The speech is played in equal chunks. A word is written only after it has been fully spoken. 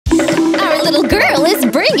Our little girl is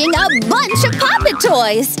bringing a bunch of Poppet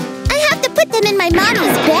toys. I have to put them in my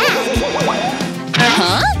mommy's bag.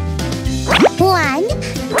 Huh? 1, 2…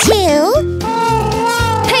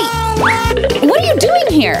 Hey, what are you doing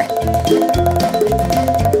here?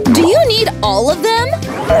 Do you need all of them?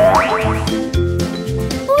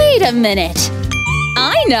 Wait a minute.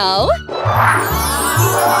 I know!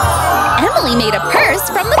 Emily made a purse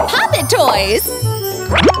from the Poppet toys!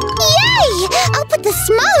 Yay! I'll put the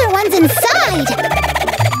smaller ones inside!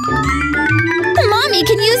 Mommy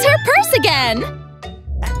can use her purse again!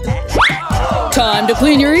 Time to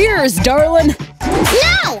clean your ears, darling!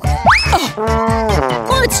 No!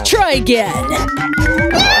 Oh, let's try again!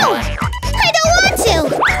 No! I don't want to!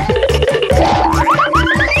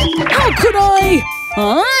 How could I?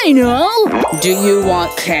 I know! Do you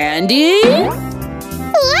want candy?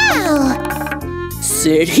 Wow!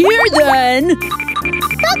 Sit here, then!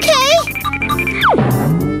 Okay!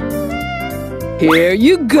 Here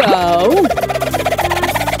you go!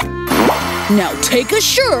 Now take a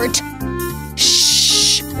shirt!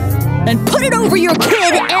 Shh! And put it over your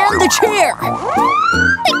kid and the chair!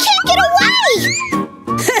 I can't get away!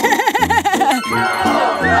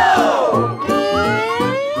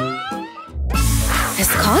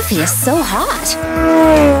 This coffee is so hot.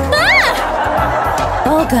 Ah!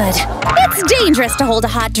 Oh, good. It's dangerous to hold a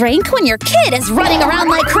hot drink when your kid is running around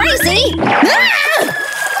like crazy. Ah!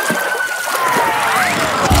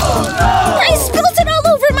 I spilled it all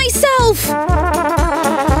over myself.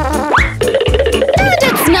 And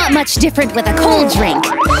it's not much different with a cold drink.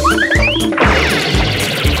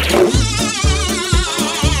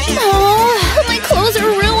 Oh, my clothes are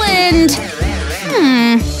ruined.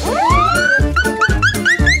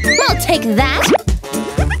 I'll take that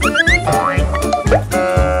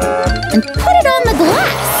and put it on the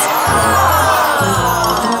glass.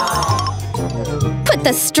 Put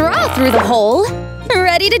the straw through the hole.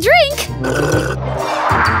 Ready to drink.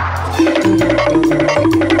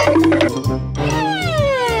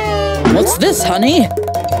 What's this, honey?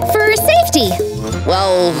 For safety.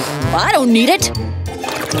 Well, I don't need it.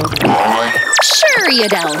 Sure you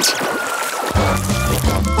don't.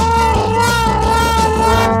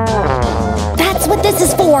 That's what this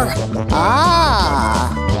is for.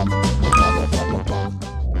 Ah.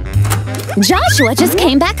 Joshua just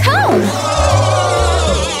came back home.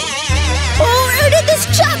 Where did this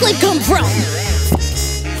chocolate come from?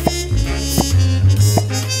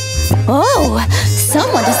 Oh,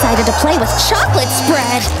 someone decided to play with chocolate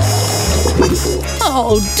spread.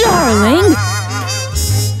 Oh, darling.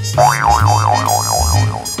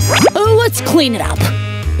 Let's clean it up.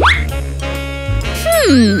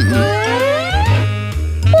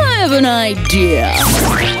 I have an idea.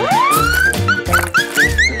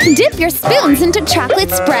 Dip your spoons into chocolate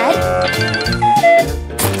spread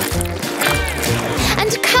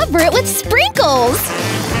and cover it with sprinkles.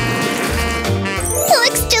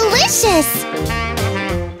 Looks delicious!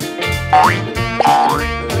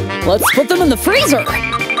 Let's put them in the freezer.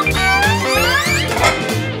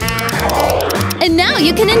 And now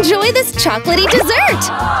you can enjoy this chocolatey dessert.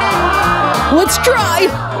 Let's try.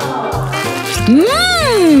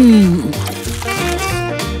 Mmm!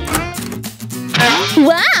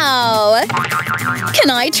 Wow! Can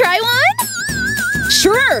I try one?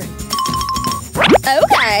 Sure.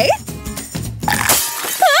 Okay.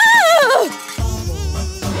 Oh!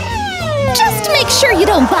 Just make sure you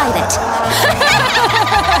don't bite it.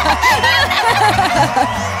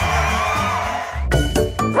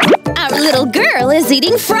 Our little girl is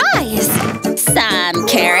eating fries. Some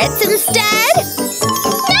carrots instead?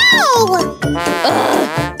 No!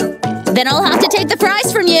 Ugh. Then I'll have to take the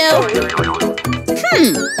fries from you.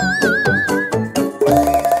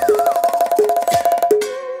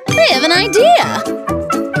 I have an idea.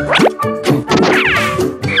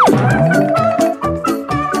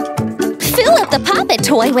 Fill up the Poppet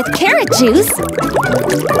toy with carrot juice.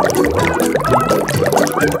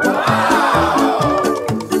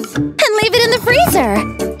 And leave it in the freezer.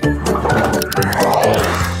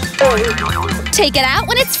 Take it out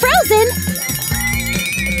when it's frozen.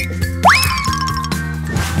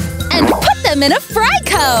 And put them in a fry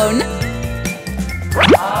cone.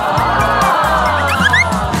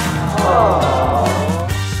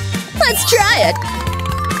 Let's try it.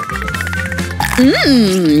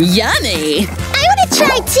 Yummy. I want to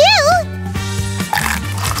try too!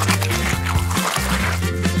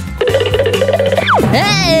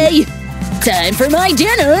 Hey! Time for my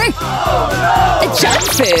dinner! Junk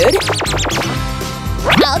food?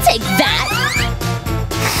 I'll take that.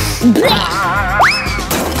 Blech.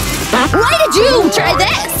 Why did you try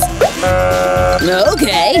this?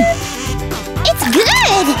 Okay. It's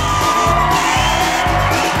good!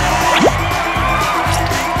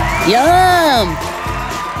 Yum!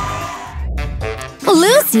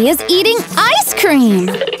 Lucy is eating ice cream!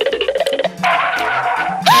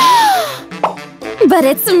 But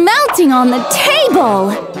it's melting on the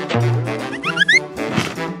table!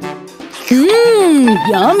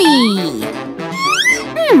 Yummy!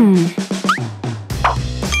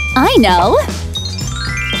 I know!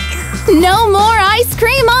 No more ice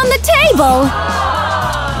cream on the table!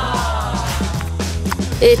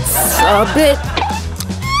 It's a bit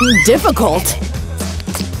difficult.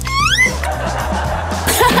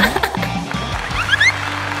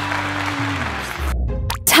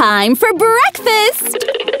 Time for breakfast!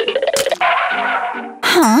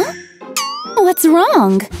 Huh? What's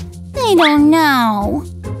wrong? I don't know.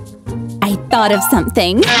 I thought of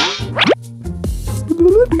something.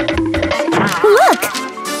 Look!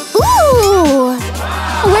 Ooh!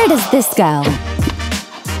 Where does this go?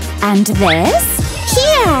 And this?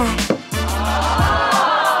 Here!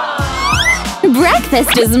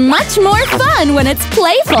 Breakfast is much more fun when it's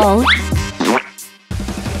playful.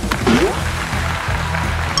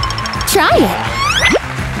 Try it.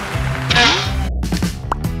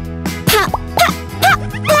 Pop, pop, pop,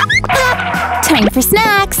 pop, pop! Time for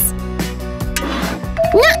snacks.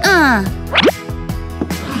 Nuh-uh!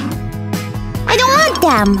 I don't want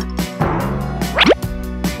them!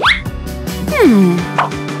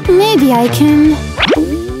 Maybe I can…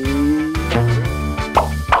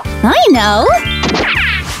 I know!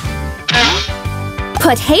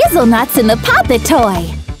 Put hazelnuts in the puppet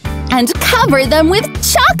toy and cover them with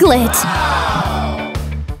chocolate!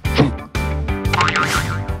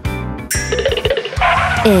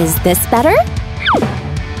 Is this better?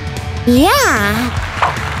 Yeah!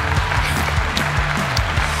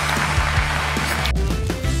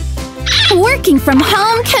 Working from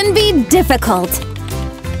home can be difficult.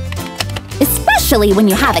 Especially when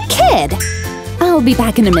you have a kid. I'll be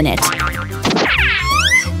back in a minute.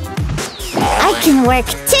 I can work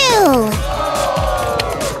too!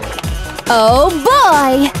 Oh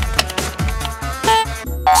boy!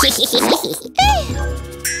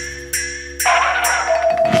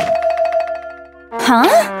 Huh?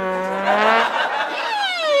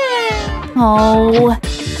 Oh…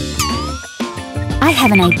 I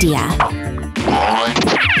have an idea.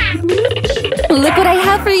 Look what I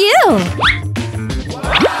have for you!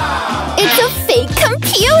 It's a fake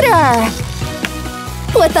computer!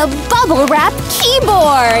 With a bubble wrap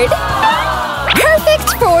keyboard! Perfect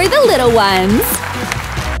for the little ones!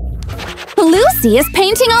 Lucy is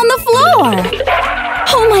painting on the floor!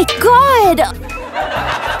 Oh my god!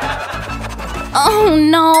 Oh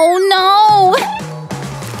no, no!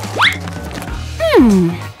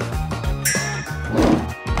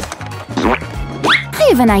 I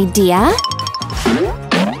have an idea.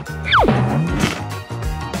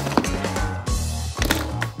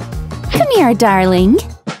 Come here, darling.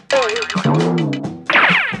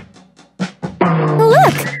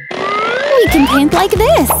 Look! We can paint like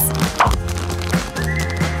this.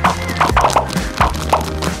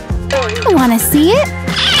 Wanna see it?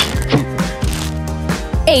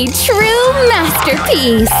 A true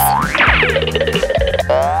masterpiece!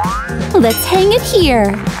 Let's hang it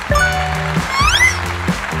here.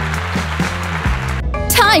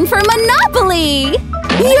 Time for Monopoly!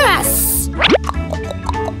 Yes!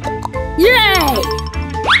 Yay!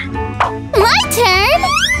 My turn!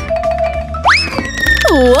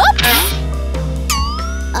 Whoops!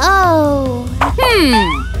 Oh…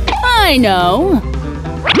 I know.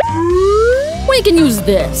 We can use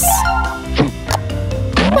this.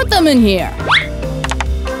 Put them in here.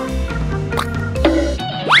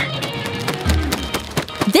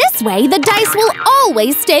 This way, the dice will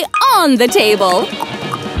always stay on the table.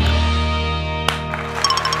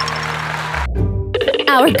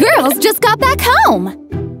 Our girls just got back home.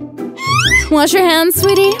 Wash your hands,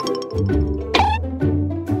 sweetie.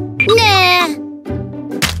 Nah!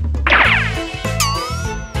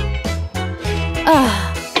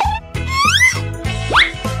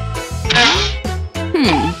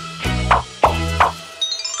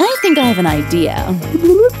 I think I have an idea.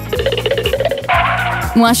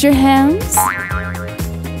 Wash your hands?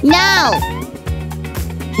 No!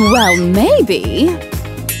 Well, maybe.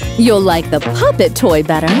 You'll like the puppet toy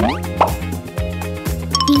better.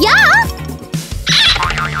 Yeah!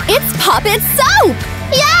 It's puppet soap!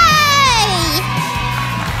 Yay!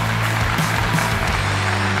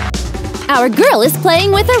 Our girl is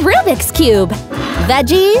playing with a Rubik's Cube.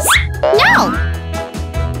 Veggies? No!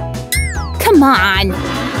 Come on!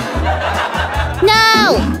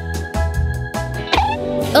 No!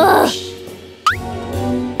 Ugh!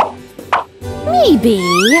 Maybe…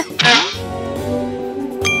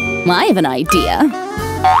 I have an idea.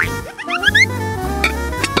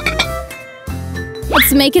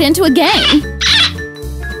 Let's make it into a game.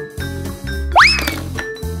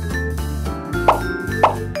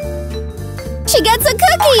 She gets a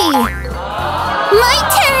cookie! My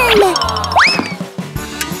turn!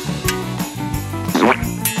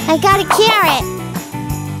 I got a carrot.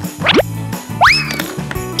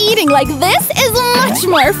 Eating like this is much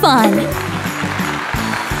more fun!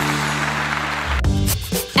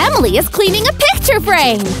 Emily is cleaning a picture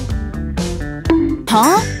frame!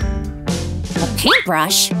 Huh? A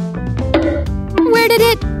paintbrush? Where did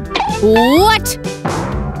it… What?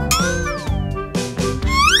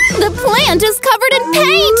 The plant is covered in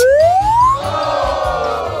paint!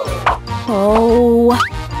 Oh…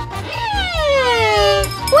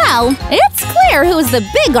 Well, it's clear who's the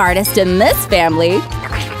big artist in this family.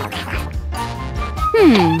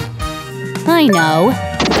 I know.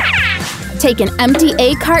 Take an empty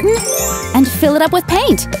egg carton and fill it up with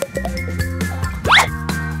paint.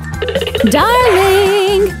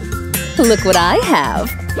 Darling! Look what I have.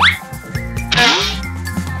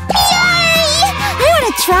 Yay! I want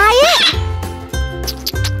to try it.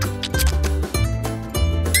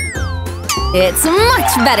 It's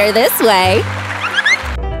much better this way.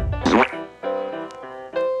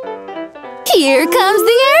 Here comes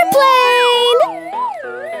the airplane!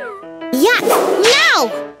 Yuck! No!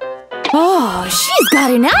 Oh, she's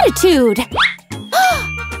got an attitude!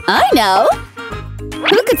 I know!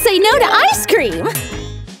 Who could say no to ice cream?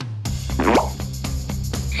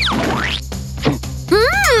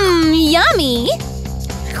 Yummy!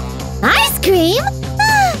 Ice cream?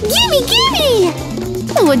 Gimme, gimme!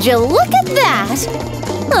 Would you look at that?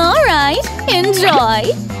 All right,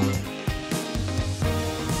 enjoy!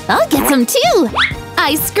 I'll get some too!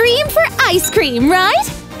 Ice cream for ice cream, right?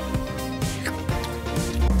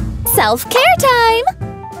 Self-care time!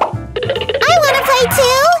 I want to play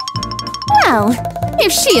too! Well,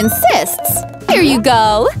 if she insists, here you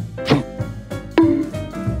go!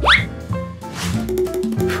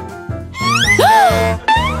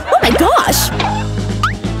 Oh my gosh!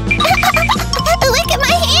 Look at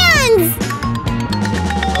my hands!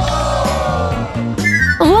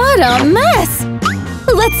 What a mess!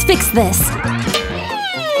 Let's fix this!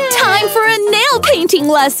 Time for a nail painting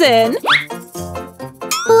lesson!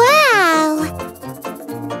 Wow!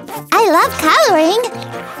 I love coloring!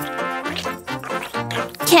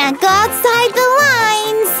 Can't go outside the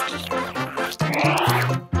lines!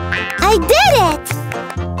 I did it!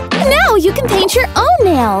 Now you can paint your own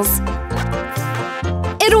nails!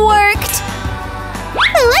 It worked!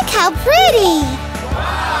 Look how pretty!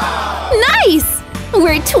 Nice!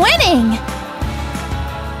 We're twinning!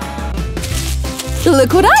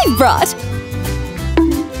 Look what I brought!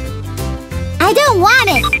 I don't want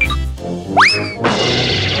it!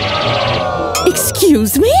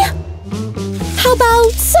 Excuse me? How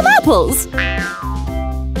about some apples?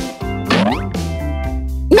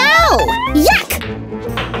 No! Yuck!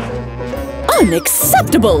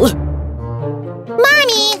 Unacceptable!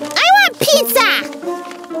 Mommy, I want pizza!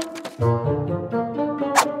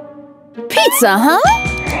 Pizza, huh?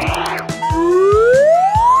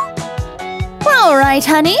 All right,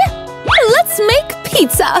 honey. Let's make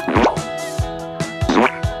pizza!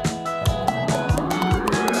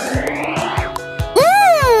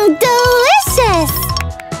 Delicious!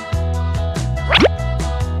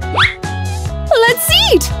 Let's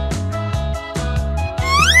eat!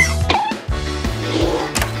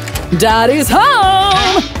 Daddy's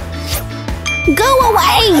home! Go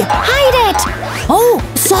away! Hide it! Oh,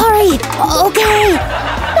 sorry! Okay!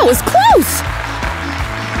 That was close!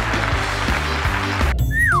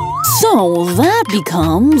 So that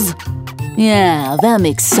becomes… Yeah, that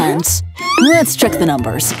makes sense. Let's check the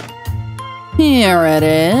numbers. Here it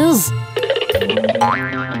is.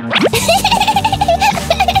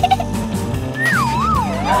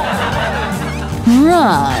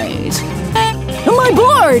 Right. My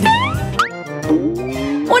board!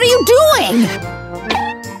 What are you doing?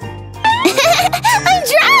 I'm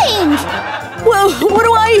drawing! Well, what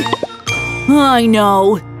do I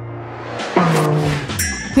know.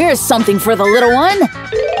 Here's something for the little one.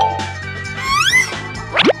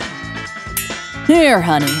 Here,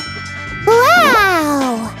 honey.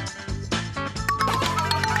 Wow!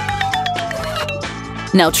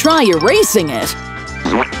 Now try erasing it.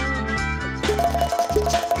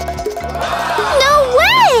 No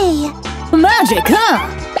way! Magic, huh?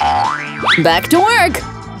 Back to work.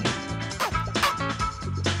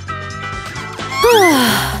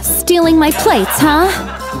 Stealing my plates, huh?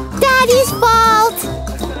 Daddy's fault!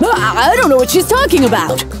 I don't know what she's talking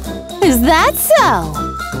about. Is that so?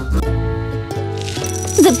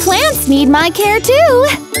 The plants need my care too.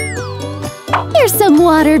 Here's some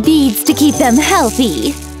water beads to keep them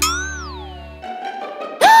healthy.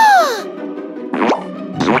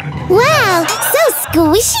 Wow, so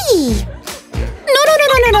squishy!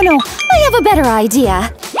 No. I have a better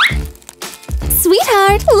idea.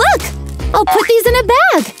 Sweetheart, look! I'll put these in a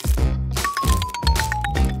bag.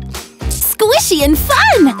 Squishy and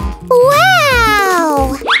fun!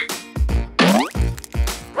 Wow!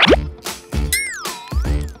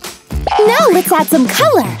 Now let's add some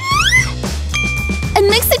color. And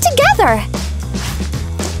mix it together.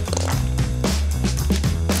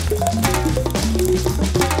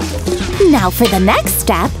 Now for the next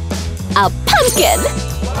step, a pumpkin!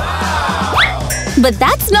 But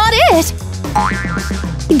that's not it!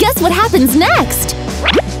 Guess what happens next?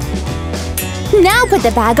 Now put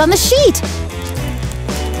the bag on the sheet.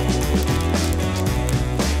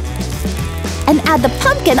 And add the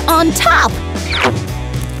pumpkin on top.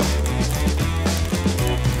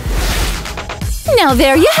 Now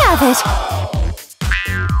there you have it!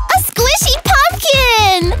 A squishy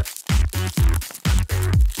pumpkin!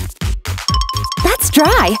 That's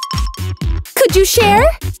dry. Could you share?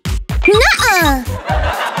 Nuh-uh!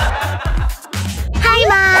 Hi,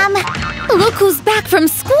 Mom! Look who's back from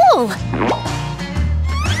school!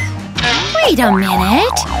 Wait a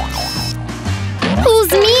minute!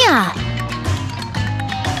 Who's Mia?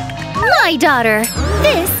 My daughter!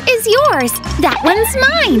 This is yours! That one's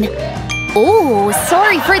mine! Oh,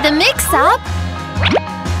 sorry for the mix-up!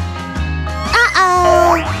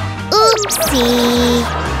 Uh-oh! Oopsie!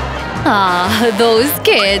 Ah, those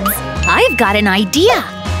kids! I've got an idea!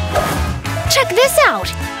 Check this out!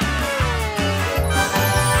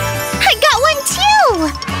 I got one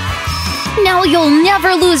too! Now you'll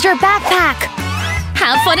never lose your backpack!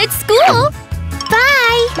 Have fun at school!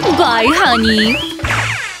 Bye! Bye, honey!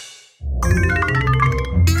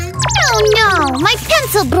 Oh no! My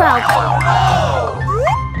pencil broke!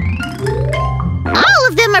 All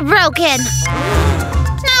of them are broken!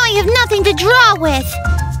 Now I have nothing to draw with!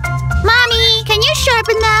 Mommy, can you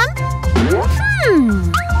sharpen them?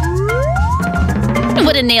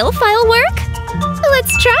 Would a nail file work?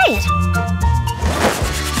 Let's try it!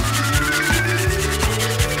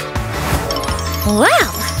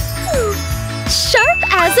 Wow! Sharp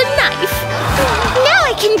as a knife! Now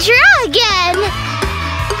I can draw again!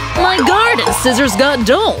 My garden scissors got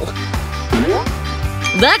dull.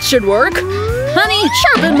 That should work. Honey,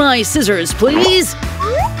 sharpen my scissors, please.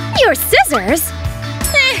 Your scissors?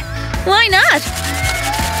 Why not?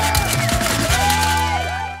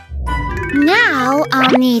 Now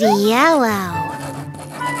I'll need a yellow.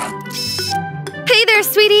 Hey there,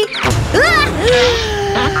 sweetie!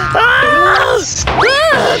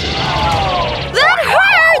 That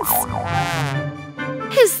hurts!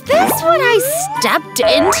 Is this what I stepped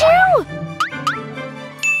into?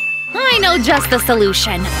 I know just the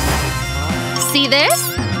solution. See this?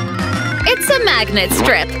 It's a magnet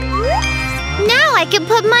strip. Now I can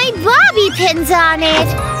put my bobby pins on it!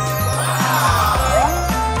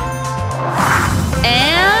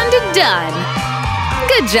 And done!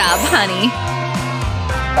 Good job, honey.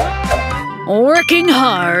 Working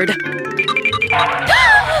hard.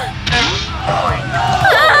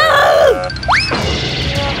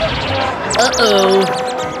 Uh-oh.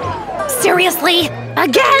 Seriously?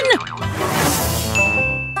 Again?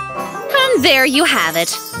 And there you have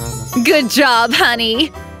it. Good job,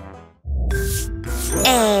 honey.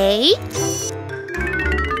 A.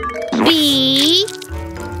 B.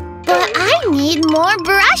 But I need more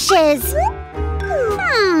brushes.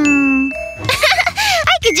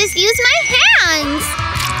 I could just use my hands.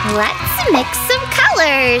 Let's mix some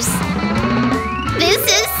colors. This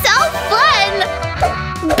is so fun!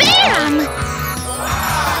 Bam!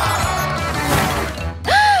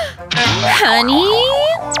 Honey?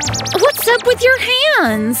 What's up with your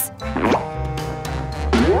hands?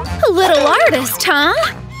 A little artist, huh?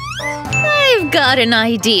 I've got an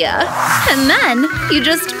idea. And then you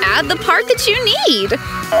just add the part that you need.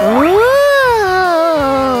 Ooh.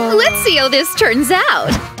 Let's see how this turns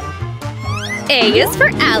out. A is for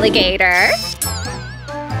alligator.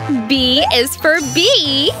 B is for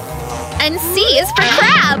bee. And C is for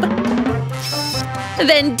crab.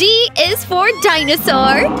 Then D is for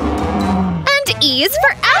dinosaur. And E is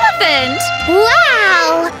for elephant.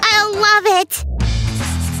 Wow! I love it!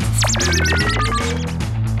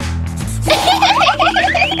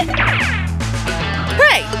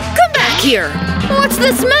 Hey, come back here! What's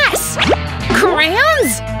this mess?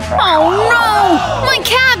 Crayons? Oh no! My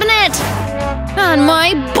cabinet! On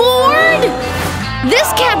my board?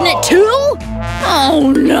 This cabinet too?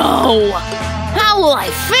 Oh no! How will I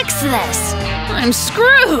fix this? I'm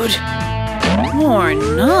screwed! Or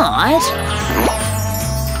not.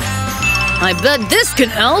 I bet this can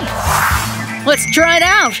help. Let's try it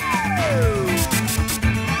out.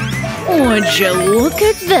 Would you look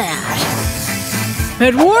at that?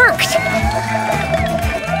 It worked!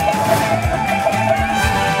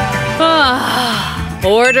 Ah,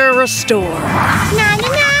 order restored. Na na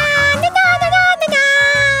na na na na na na.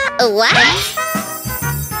 What?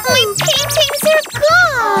 My paintings are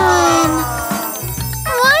gone.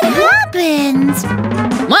 What happened?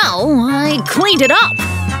 Well, I cleaned it up.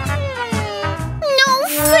 No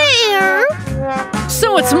fair.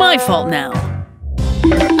 So it's my fault now.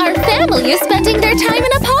 Our family is spending their time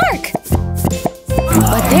in a park.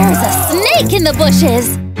 But there's a snake in the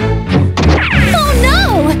bushes. Oh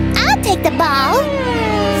no! I'll take the ball.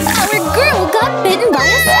 Our girl got bitten by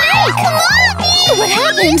a snake! Mommy! What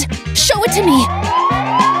happened? Show it to me!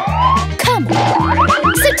 Come!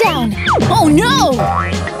 Sit down! Oh no!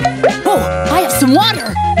 Oh, I have some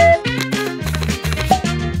water!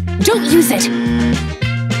 Don't use it!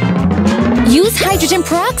 Use hydrogen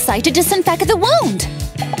peroxide to disinfect the wound!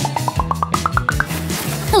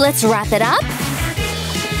 Let's wrap it up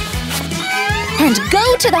and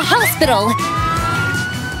go to the hospital!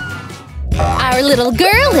 Our little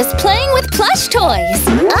girl is playing with plush toys!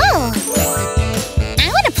 Oh! I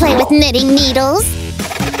want to play with knitting needles.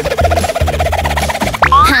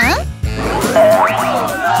 Huh?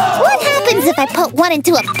 What happens if I put one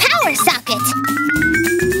into a power socket?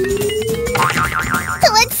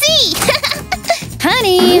 Let's see!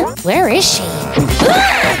 Honey, where is she?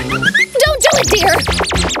 Don't do it, dear!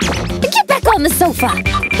 Get back on the sofa!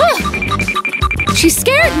 She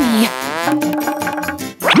scared me!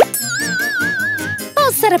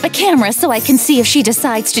 I'll set up a camera so I can see if she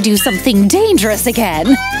decides to do something dangerous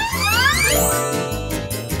again.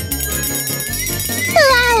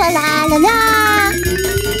 La la la la la!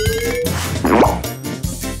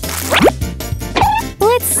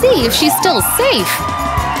 Let's see if she's still safe.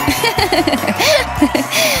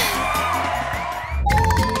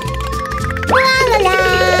 La la la!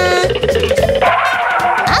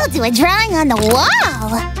 I'll do a drawing on the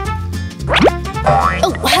wall!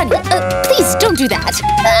 Oh, honey, please don't do that.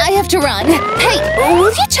 I have to run. Hey, will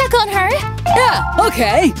you check on her? Yeah,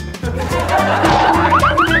 okay.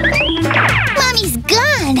 Mommy's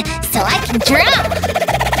gone, so I can draw!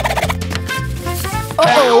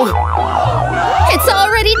 Uh-oh. It's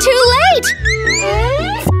already too late!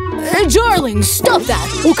 Darling, stop that,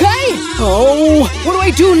 okay? Oh, what do I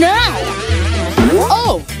do now?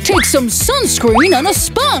 Oh, take some sunscreen and a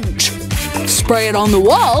sponge. Spray it on the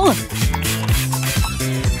wall.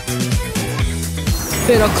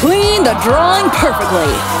 It'll clean the drawing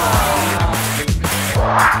perfectly.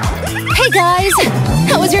 Hey guys,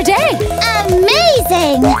 how was your day?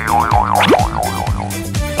 Amazing!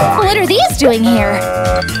 What are these doing here?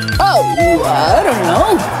 Oh, I don't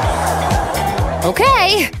know.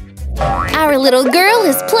 Okay. Our little girl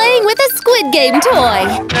is playing with a Squid Game toy.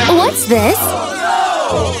 What's this?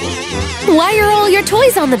 Why are all your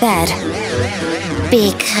toys on the bed?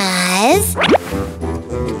 Because…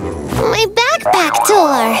 my backpack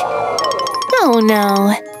tore! Oh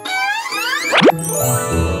no.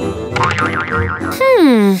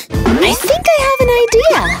 I think I have an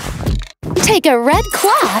idea. Take a red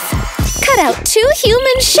cloth, cut out 2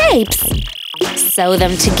 human shapes, sew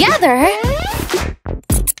them together,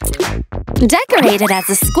 decorate it as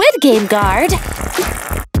a Squid Game guard,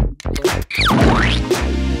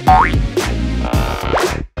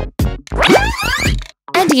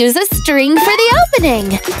 and use a string for the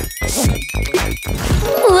opening.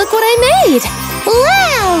 Look what I made!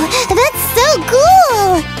 Wow! That's so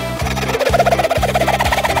cool!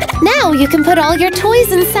 Now you can put all your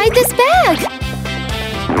toys inside this bag.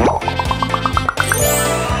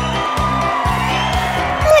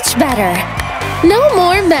 Much better. No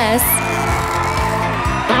more mess.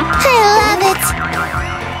 I love it!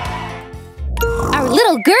 Our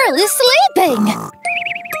little girl is sleeping.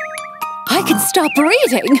 I can stop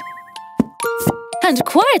reading and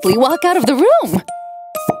quietly walk out of the room.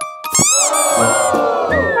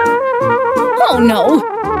 Oh no.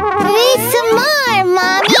 Read some more,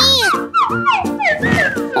 Mommy!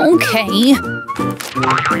 Okay.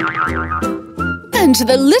 And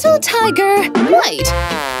the little tiger… Wait.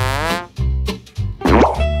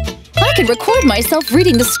 I can record myself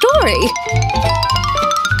reading the story.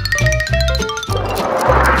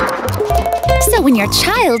 So when your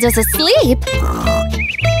child is asleep,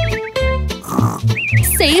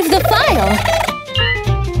 save the file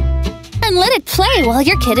and let it play while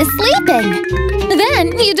your kid is sleeping.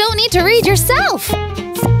 Then you don't need to read yourself.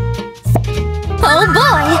 Oh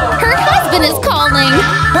boy, her husband is calling.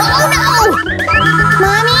 Oh no!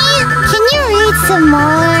 some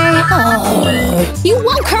more. Oh, you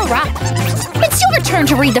woke her up. It's your turn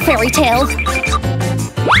to read the fairy tale.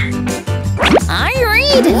 I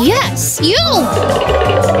read. Yes, you.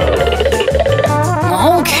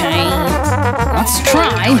 Okay, let's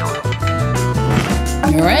try.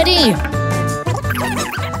 You ready?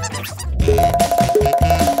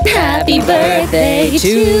 Happy birthday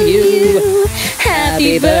to you.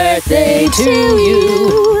 Happy birthday to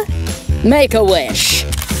you. Make a wish.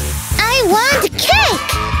 I want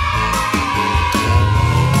cake.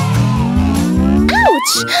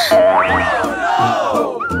 Ouch!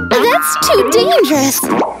 That's too dangerous.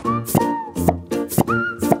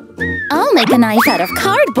 I'll make a knife out of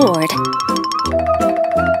cardboard.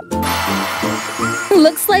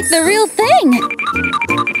 Looks like the real thing.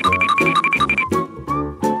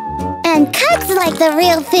 And cuts like the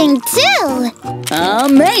real thing, too.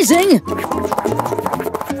 Amazing!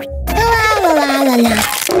 La la la la la.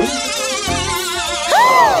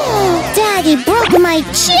 Daddy broke my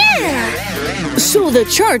chair. So the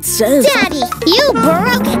chart says… Daddy, you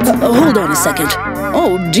broke it. Hold on a second.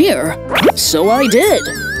 Oh dear. So I did.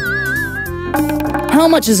 How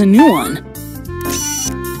much is a new one?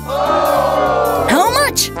 How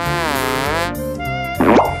much?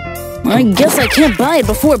 I guess I can't buy it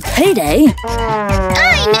before payday.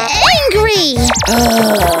 I'm angry.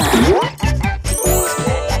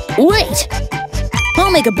 Wait!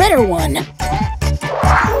 I'll make a better one.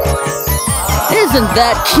 Isn't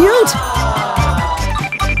that cute?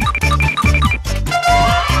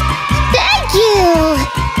 Thank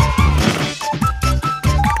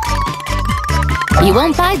you. You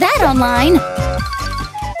won't buy that online.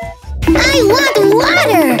 I want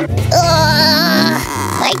water.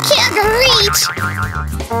 I can't reach.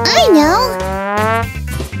 I know.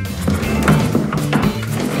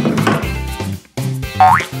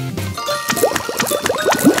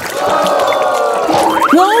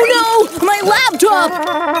 Oh no! My laptop!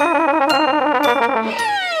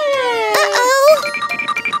 Uh-oh.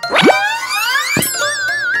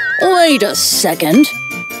 Wait a second.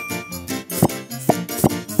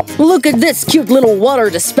 Look at this cute little water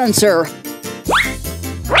dispenser.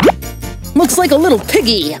 Looks like a little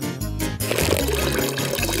piggy.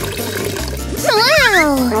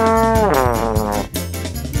 Wow.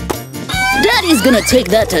 Daddy's gonna take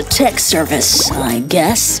that to tech service, I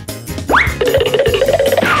guess.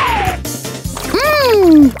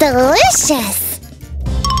 Mmm, delicious.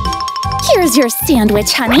 Here's your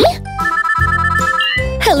sandwich, honey.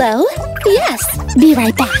 Hello? Yes, be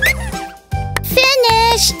right back.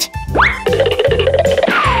 Finished.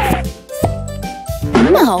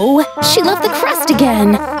 Oh, she left the crust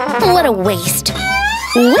again. What a waste.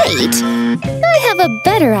 Wait, I have a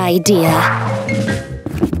better idea.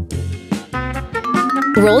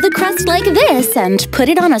 Roll the crust like this and put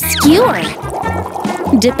it on a skewer.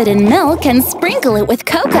 Dip it in milk and sprinkle it with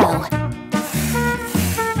cocoa.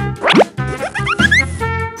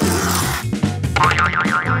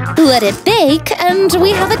 Let it bake and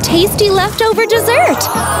we have a tasty leftover dessert.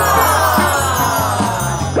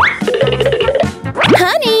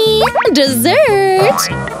 Honey, dessert!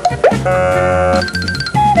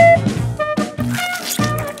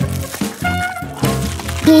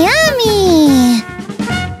 Yummy!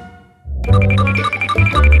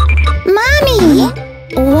 Mommy!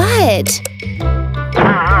 What?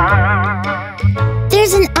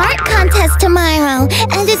 There's an art contest tomorrow,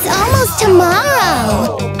 and it's almost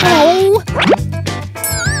tomorrow. Oh!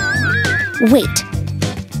 Wait.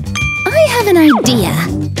 I have an idea.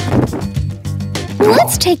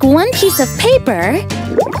 Let's take one piece of paper,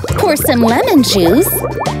 pour some lemon juice,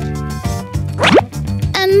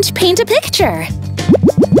 and paint a picture.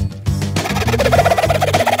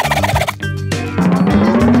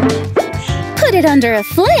 Put it under a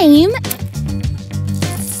flame,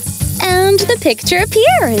 and the picture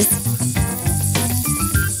appears.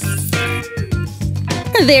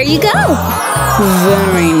 There you go.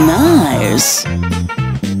 Very nice.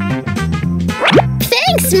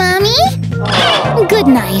 Thanks, Mommy. Good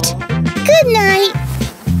night. Good night.